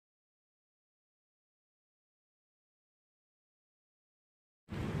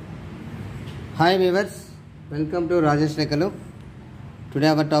Hi viewers, welcome to RAJESHLEKKALU. Today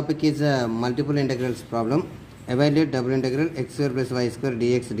our topic is multiple integrals problem. Evaluate double integral x square plus y square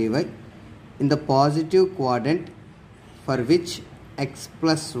dx dy in the positive quadrant for which x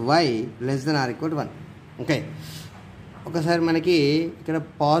plus y less than or equal to 1. Okay. ఒకసారి మనకి ఇక్కడ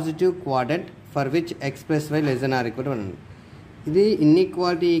positive quadrant for which X plus why less than are equal to 1. ఇది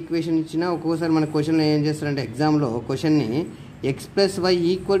inequality equation ఇచ్చినా ఒక్కోసారి మన క్వశ్చన్లో ఏం చేస్తారంటే ఎగ్జామ్లో క్వశ్చన్ని X plus y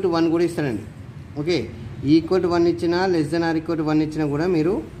equal to 1 కూడా ఇస్తారండి. ఓకే, ఈక్వల్ టు 1 ఇచ్చినా less than are equal to 1 ఇచ్చినా కూడా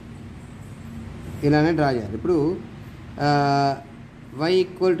మీరు ఇలానే డ్రా చేయాలి. ఇప్పుడు y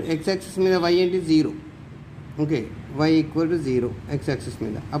equal to X axis మీద వై ఏంటి 0. Okay, y equal to 0 X axis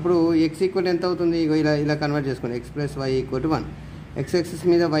మీద. అప్పుడు ఎక్స్ ఈక్వల్ ఎంత అవుతుంది? ఇలా కన్వర్ట్ చేసుకోండి. X plus y equal to 1. X axis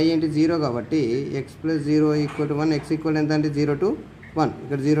మీద వై ఏంటి 0 కాబట్టి X plus 0 equal to 1. X equal ఎంత అంటే 0 to 1.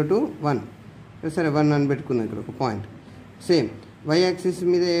 ఇక్కడ 0 to 1. సరే 1 అని పెట్టుకున్నాం ఇక్కడ ఒక పాయింట్. సేమ్ వై యాక్సిస్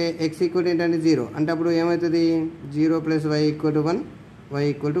మీద ఎక్స్ ఈక్వల్ ఏంటంటే 0 అంటే అప్పుడు ఏమవుతుంది? 0 plus y equal to 1, y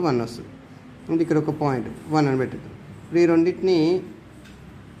equal to 1 వస్తుంది. అంటే ఇక్కడ ఒక పాయింట్ 1 అని పెట్టుతాం. ఇప్పుడు ఈ రెండింటిని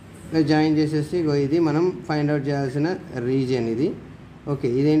జాయిన్ చేసేసి ఇది మనం ఫైండ్ అవుట్ చేయాల్సిన రీజియన్ ఇది. ఓకే,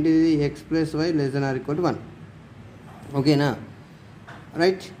 ఇదేంటిది? X plus why less than are equal to 1. ఓకేనా,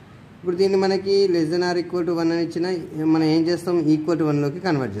 రైట్. ఇప్పుడు దీన్ని మనకి less than are equal to 1 అని ఇచ్చిన మనం ఏం చేస్తాం? ఈక్వల్ టు 1లోకి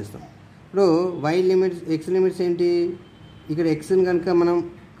కన్వర్ట్ చేస్తాం. ఇప్పుడు వై లిమిట్స్, ఎక్స్ లిమిట్స్ ఏంటి? ఇక్కడ ఎక్స్ని కనుక మనం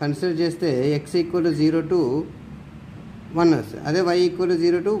కన్సిడర్ చేస్తే ఎక్స్ ఈక్వల్ టు 0 to 1 వస్తుంది. అదే y equal to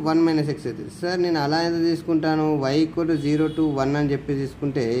 0 to 1 minus X అవుతుంది. సార్ నేను అలా ఎందుకు తీసుకుంటాను? వై ఈక్వల్ టు 0 to 1 అని చెప్పి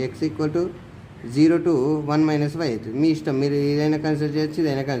తీసుకుంటే X equal to 0 to 1 minus y అవుతుంది. మీ ఇష్టం, మీరు ఏదైనా కన్సిడర్ చేయొచ్చు,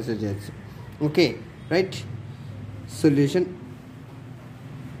 ఇదైనా కన్సిడర్ చేయొచ్చు. Okay, right. Solution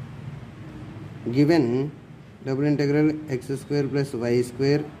given double integral X square plus y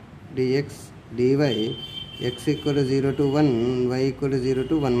square dx DY X equal to 0 to 1, y equal to 0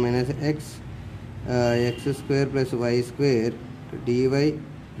 to 1 minus X X square plus y square DY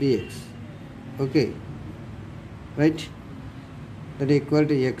dx. Okay, right. That equal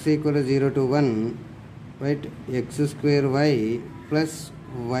to X equal to 0 to 1, right, X square y plus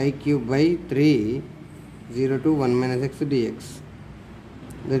y cube by 3 0 to 1 minus X dx.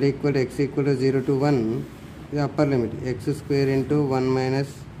 That equal to X equal to 0 to 1, ఇది upper limit, X square into 1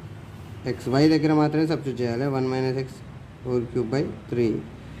 minus X. Why దగ్గర మాత్రమే substitute చేయాలి. 1 minus X whole cube by 3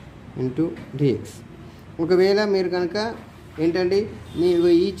 into dx. ఒకవేళ మీరు కనుక ఏంటంటే మీరు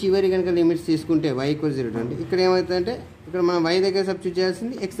ఈ చివరి కనుక లిమిట్స్ తీసుకుంటే వై ఈక్వల్ 0 అంటే ఇక్కడ ఏమవుతుందంటే ఇక్కడ మనం వై దగ్గర సబ్స్టిట్యూట్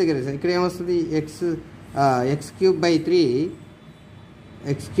చేయాల్సింది ఎక్స్ దగ్గర వేస్తాం. ఇక్కడ ఏమొస్తుంది? X cube by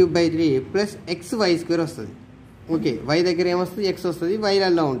 3 plus X y square వస్తుంది. ఓకే, వై దగ్గర ఏమొస్తుంది? ఎక్స్ వస్తుంది,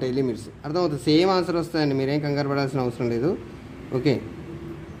 వైలలో ఉంటాయి లిమిట్స్. అర్థమవుతుంది? సేమ్ ఆన్సర్ వస్తుందండి, మీరేం కంగారు పడాల్సిన అవసరం లేదు. Okay,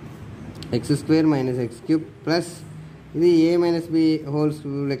 X square minus X cube plus ఇది ఏ మైనస్ బి హోల్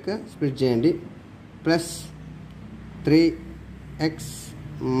క్యూబ్ లెక్క స్ప్లిట్ చేయండి plus 3x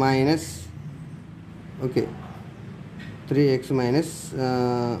minus, okay, 3x minus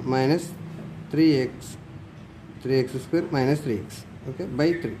 3x square minus 3x, okay, by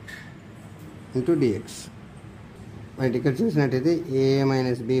 3 into dx. Right, ఇక్కడ చూసినట్టయితే ఏ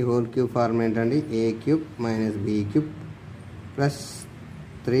minus B whole cube form ఏంటండి? ఏ cube minus B cube plus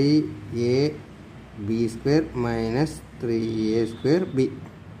 3ab square minus 3a square B,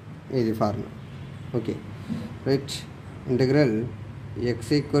 ఇది formula. Okay, right. Integral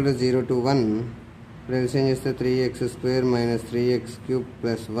X equal to 0 to 1, ఇప్పుడు LCM చేస్తే 3x square minus 3x cube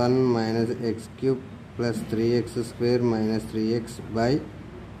plus 1 minus X cube plus 3x square minus 3x by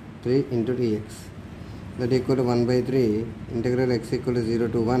 3 into dx. That equal to 1/3. Integral X equal to 0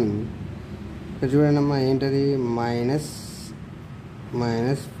 to 1, ఇక్కడ చూడండి అమ్మా ఏంటది? Minus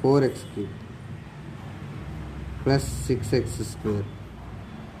 4x cube plus 6x square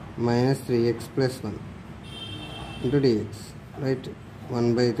minus 3x plus 1 into dx. Right,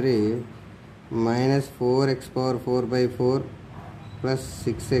 1/3 minus 4x power 4/4 plus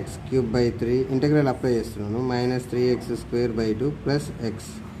 6x cube by 3. Integral apply చేస్తున్నాను. Minus 3x square by 2 plus x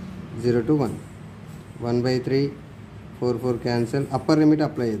 0 to 1. 1/3 4 cancel. Upper limit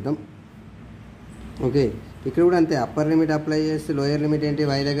apply చేద్దాం. Okay, ఇక్కడ కూడా అంతే. Upper limit apply చేస్తే lower limit ఏంటి?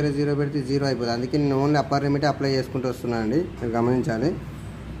 Why దగ్గర 0 పెడితే 0 అయిపోతుంది. అందుకే నేను ఓన్లీ అప్పర్ లిమిట్ అప్లై చేసుకుంటూ వస్తున్నాను అండి, మీరు గమనించాలి.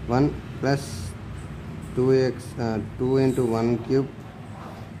 1 plus 2x 2 into 1 cube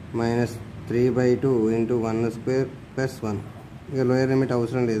minus 3/2 into 1 square plus 1. ఇక లోయర్ లిమిట్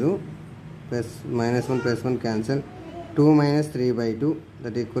అవసరం లేదు. Plus -1 plus 1 cancel. 2 minus 3/2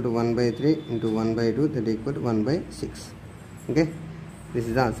 that equal to 1/3 into 1/2 that equal to 1/6. Okay, this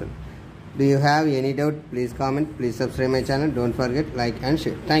is the answer. Do you have any doubt? Please comment. Please subscribe my channel. Don't forget like and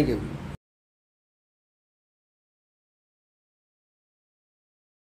share. Thank you.